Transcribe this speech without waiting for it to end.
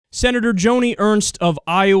Senator Joni Ernst of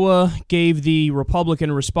Iowa gave the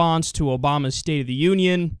Republican response to Obama's State of the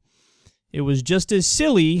Union. It was just as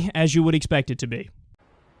silly as you would expect it to be.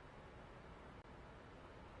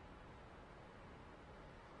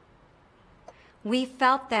 We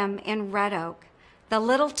felt them in Red Oak, the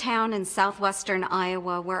little town in southwestern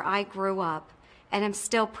Iowa where I grew up and am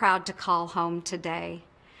still proud to call home today.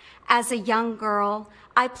 As a young girl,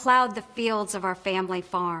 I plowed the fields of our family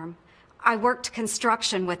farm. I worked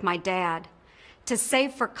construction with my dad. To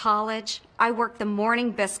save for college, I worked the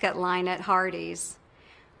morning biscuit line at Hardee's.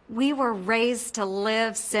 We were raised to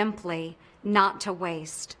live simply, not to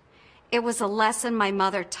waste. It was a lesson my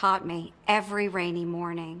mother taught me every rainy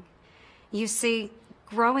morning. You see,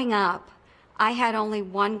 growing up, I had only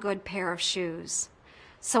one good pair of shoes.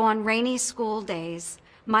 So on rainy school days,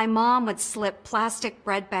 my mom would slip plastic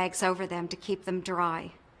bread bags over them to keep them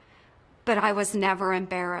dry. But I was never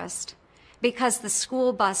embarrassed, because the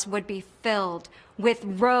school bus would be filled with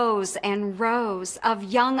rows and rows of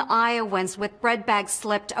young Iowans with bread bags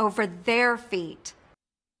slipped over their feet.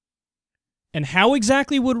 And how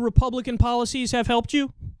exactly would Republican policies have helped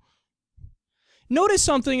you? Notice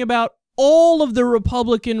something about all of the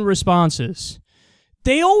Republican responses.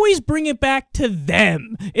 They always bring it back to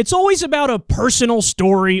them. It's always about a personal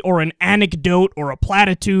story or an anecdote or a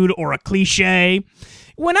platitude or a cliche.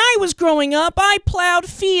 When I was growing up, I plowed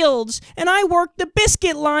fields, and I worked the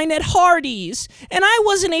biscuit line at Hardee's, and I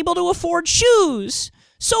wasn't able to afford shoes.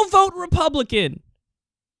 So vote Republican.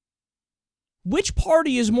 Which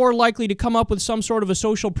party is more likely to come up with some sort of a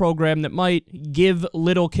social program that might give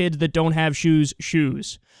little kids that don't have shoes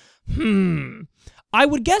shoes? I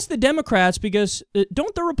would guess the Democrats, because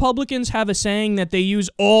don't the Republicans have a saying that they use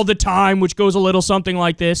all the time, which goes a little something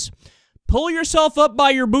like this? Pull yourself up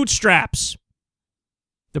by your bootstraps.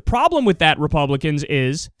 The problem with that, Republicans,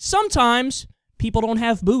 is sometimes people don't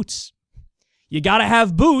have boots. You gotta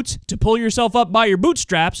have boots to pull yourself up by your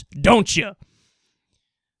bootstraps, don't you?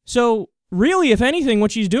 So, really, if anything,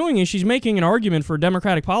 what she's doing is she's making an argument for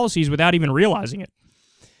Democratic policies without even realizing it.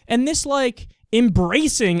 And this,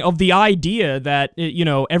 embracing of the idea that,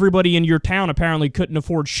 everybody in your town apparently couldn't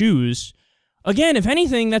afford shoes. Again, if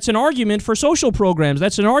anything, that's an argument for social programs.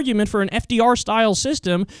 That's an argument for an FDR-style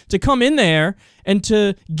system to come in there and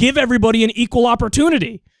to give everybody an equal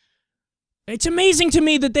opportunity. It's amazing to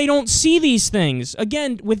me that they don't see these things.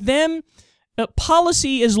 Again, with them,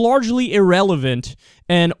 policy is largely irrelevant,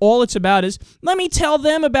 and all it's about is, let me tell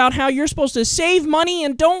them about how you're supposed to save money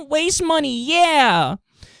and don't waste money, yeah!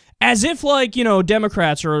 As if,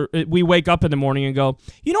 Democrats we wake up in the morning and go,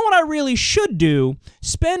 you know what I really should do?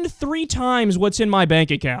 Spend 3 times what's in my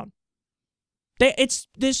bank account. It's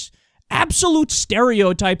this absolute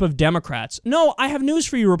stereotype of Democrats. No, I have news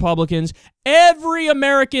for you, Republicans. Every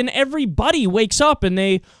American, everybody wakes up and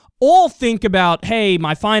they all think about, hey,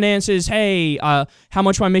 my finances, hey, how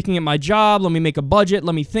much am I making at my job? Let me make a budget.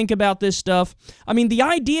 Let me think about this stuff. I mean, the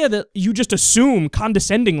idea that you just assume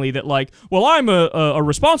condescendingly that, well, I'm a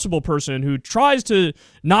responsible person who tries to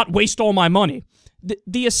not waste all my money.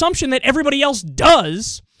 The assumption that everybody else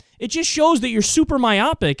does, it just shows that you're super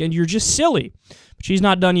myopic and you're just silly. But she's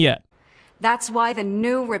not done yet. That's why the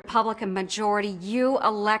new Republican majority you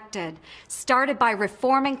elected started by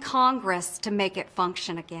reforming Congress to make it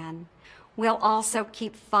function again. We'll also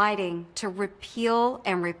keep fighting to repeal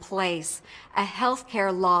and replace a health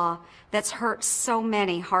care law that's hurt so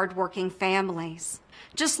many hardworking families.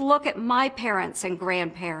 Just look at my parents and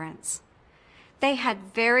grandparents. They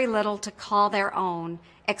had very little to call their own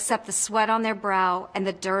except the sweat on their brow and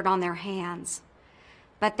the dirt on their hands.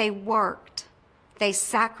 But they worked. They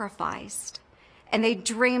sacrificed, and they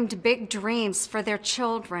dreamed big dreams for their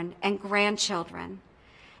children and grandchildren.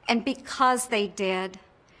 And because they did,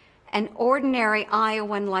 an ordinary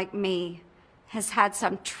Iowan like me has had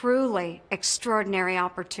some truly extraordinary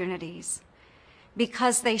opportunities.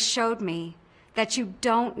 Because they showed me that you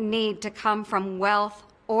don't need to come from wealth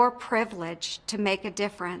or privilege to make a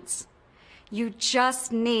difference. You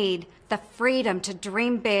just need the freedom to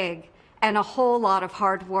dream big and a whole lot of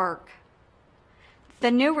hard work. The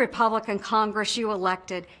new Republican Congress you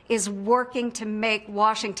elected is working to make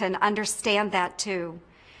Washington understand that too.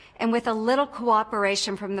 And with a little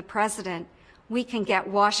cooperation from the president, we can get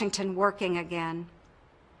Washington working again.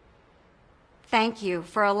 Thank you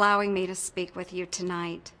for allowing me to speak with you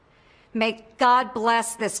tonight. May God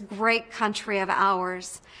bless this great country of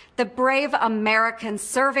ours, the brave Americans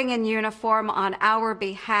serving in uniform on our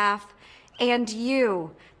behalf, and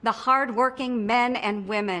you, the hardworking men and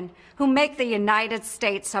women who make the United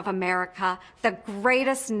States of America the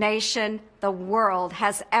greatest nation the world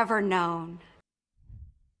has ever known.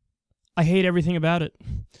 I hate everything about it.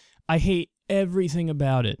 I hate everything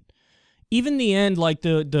about it. Even the end, like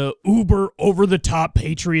the uber over-the-top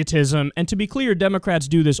patriotism. And to be clear, Democrats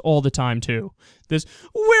do this all the time, too. This,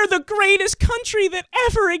 we're the greatest country that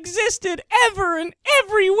ever existed, ever, in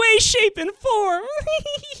every way, shape, and form.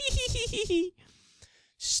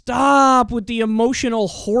 Stop with the emotional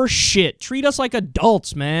horse shit. Treat us like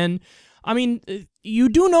adults, man. I mean, you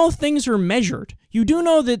do know things are measured. You do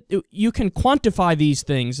know that you can quantify these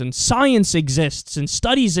things, and science exists, and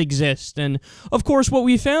studies exist. And, of course, what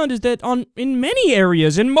we found is that in many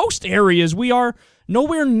areas, in most areas, we are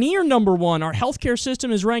nowhere near number one. Our healthcare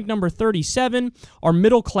system is ranked number 37. Our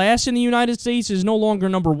middle class in the United States is no longer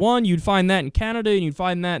number one. You'd find that in Canada, and you'd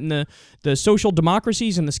find that in the social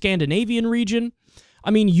democracies in the Scandinavian region.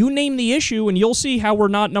 I mean, you name the issue, and you'll see how we're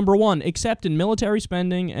not number one, except in military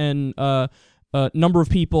spending and number of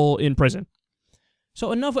people in prison.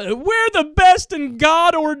 So enough. We're the best, and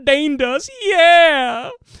God ordained us. Yeah.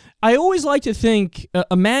 I always like to think,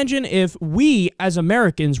 imagine if we, as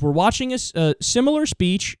Americans, were watching a similar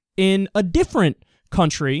speech in a different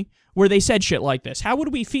country where they said shit like this. How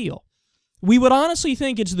would we feel? We would honestly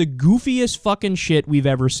think it's the goofiest fucking shit we've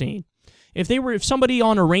ever seen. If somebody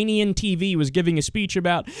on Iranian TV was giving a speech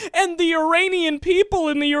about, and the Iranian people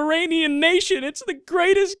and the Iranian nation, it's the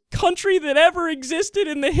greatest country that ever existed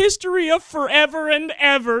in the history of forever and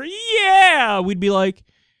ever. Yeah! We'd be like,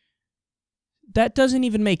 that doesn't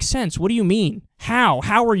even make sense. What do you mean? How?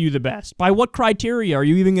 How are you the best? By what criteria? Are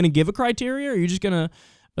you even going to give a criteria? Are you just going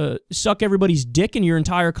to suck everybody's dick in your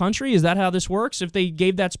entire country? Is that how this works? If they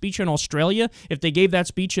gave that speech in Australia, if they gave that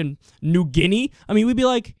speech in New Guinea, I mean, we'd be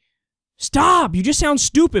like, stop, you just sound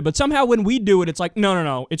stupid. But somehow when we do it, it's like,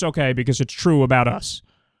 no, it's okay because it's true about us.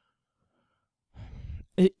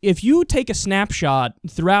 If you take a snapshot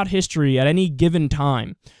throughout history at any given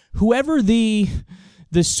time, whoever the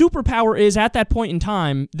superpower is at that point in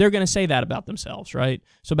time, they're going to say that about themselves, right?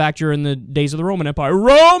 So back during the days of the Roman Empire,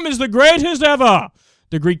 Rome is the greatest ever.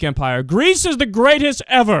 The Greek Empire, Greece is the greatest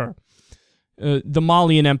ever. The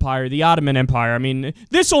Malian Empire, the Ottoman Empire, I mean,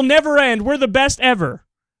 this'll never end. We're the best ever.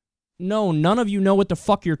 No, none of you know what the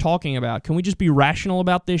fuck you're talking about. Can we just be rational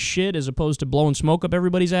about this shit as opposed to blowing smoke up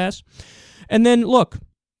everybody's ass? And then, look,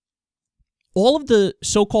 all of the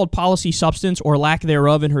so-called policy substance or lack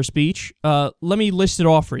thereof in her speech, let me list it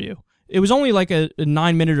off for you. It was only like a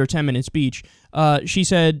 9-minute or 10-minute speech.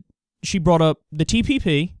 She brought up the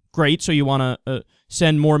TPP. Great, so you want to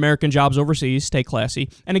send more American jobs overseas, stay classy.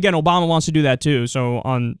 And again, Obama wants to do that too. So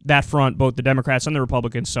on that front, both the Democrats and the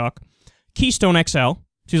Republicans suck. Keystone XL.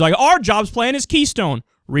 She's like, our jobs plan is Keystone.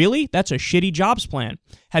 Really? That's a shitty jobs plan.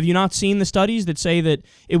 Have you not seen the studies that say that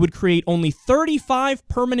it would create only 35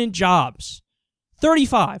 permanent jobs?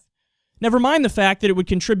 35. Never mind the fact that it would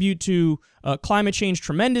contribute to climate change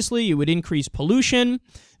tremendously. It would increase pollution.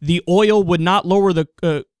 The oil would not lower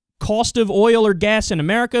the cost of oil or gas in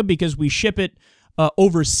America because we ship it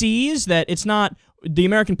overseas, that it's not, the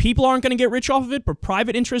American people aren't going to get rich off of it, but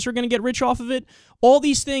private interests are going to get rich off of it. All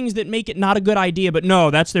these things that make it not a good idea, but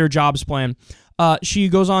no, that's their jobs plan. She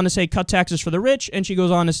goes on to say cut taxes for the rich, and she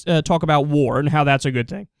goes on to talk about war and how that's a good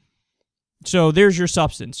thing. So there's your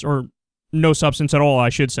substance, or no substance at all, I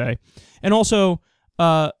should say. And also,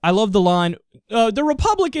 I love the line, the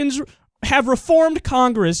Republicans have reformed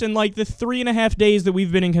Congress in like the 3.5 days that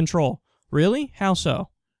we've been in control. Really? How so?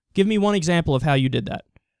 Give me one example of how you did that.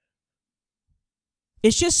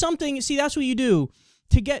 It's just something, see, that's what you do.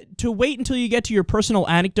 To wait until you get to your personal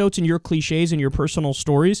anecdotes and your cliches and your personal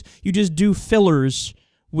stories, you just do fillers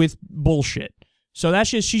with bullshit. So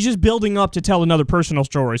she's just building up to tell another personal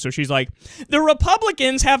story. So she's like, the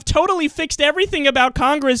Republicans have totally fixed everything about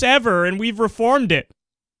Congress ever, and we've reformed it.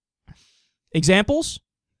 Examples?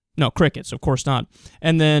 No, crickets, of course not.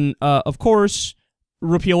 And then, of course,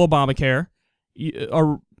 repeal Obamacare.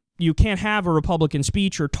 You can't have a Republican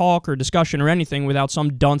speech or talk or discussion or anything without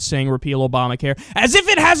some dunce saying repeal Obamacare, as if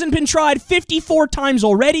it hasn't been tried 54 times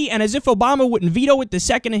already, and as if Obama wouldn't veto it the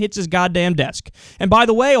second it hits his goddamn desk. And by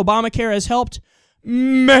the way, Obamacare has helped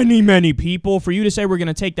many, many people. For you to say we're going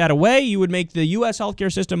to take that away, you would make the U.S.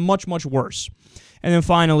 healthcare system much, much worse. And then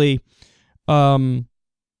finally, probably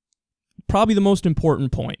the most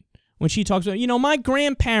important point, when she talks about, my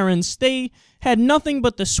grandparents, they had nothing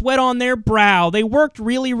but the sweat on their brow. They worked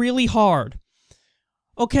really, really hard.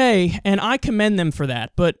 Okay, and I commend them for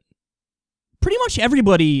that, but pretty much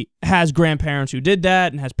everybody has grandparents who did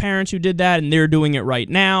that and has parents who did that, and they're doing it right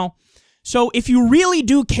now. So if you really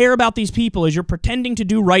do care about these people as you're pretending to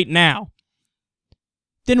do right now,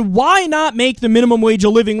 then why not make the minimum wage a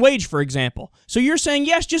living wage, for example? So you're saying,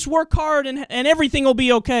 yes, just work hard and everything will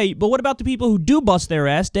be okay. But what about the people who do bust their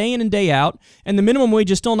ass day in and day out, and the minimum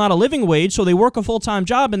wage is still not a living wage, so they work a full-time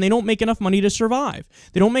job and they don't make enough money to survive?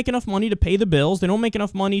 They don't make enough money to pay the bills. They don't make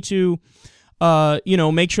enough money to,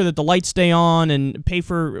 make sure that the lights stay on and pay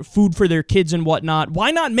for food for their kids and whatnot.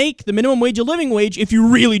 Why not make the minimum wage a living wage if you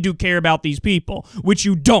really do care about these people, which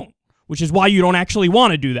you don't, which is why you don't actually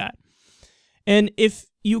want to do that? And if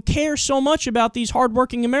you care so much about these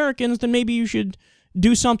hardworking Americans, then maybe you should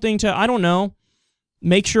do something to, I don't know,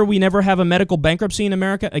 make sure we never have a medical bankruptcy in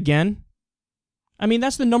America again. I mean,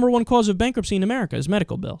 that's the #1 cause of bankruptcy in America is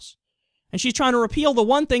medical bills. And she's trying to repeal the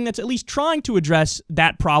one thing that's at least trying to address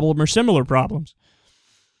that problem or similar problems.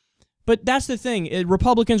 But that's the thing.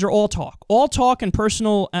 Republicans are all talk and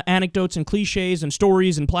personal anecdotes and cliches and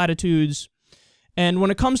stories and platitudes. And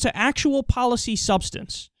when it comes to actual policy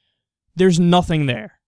substance, there's nothing there.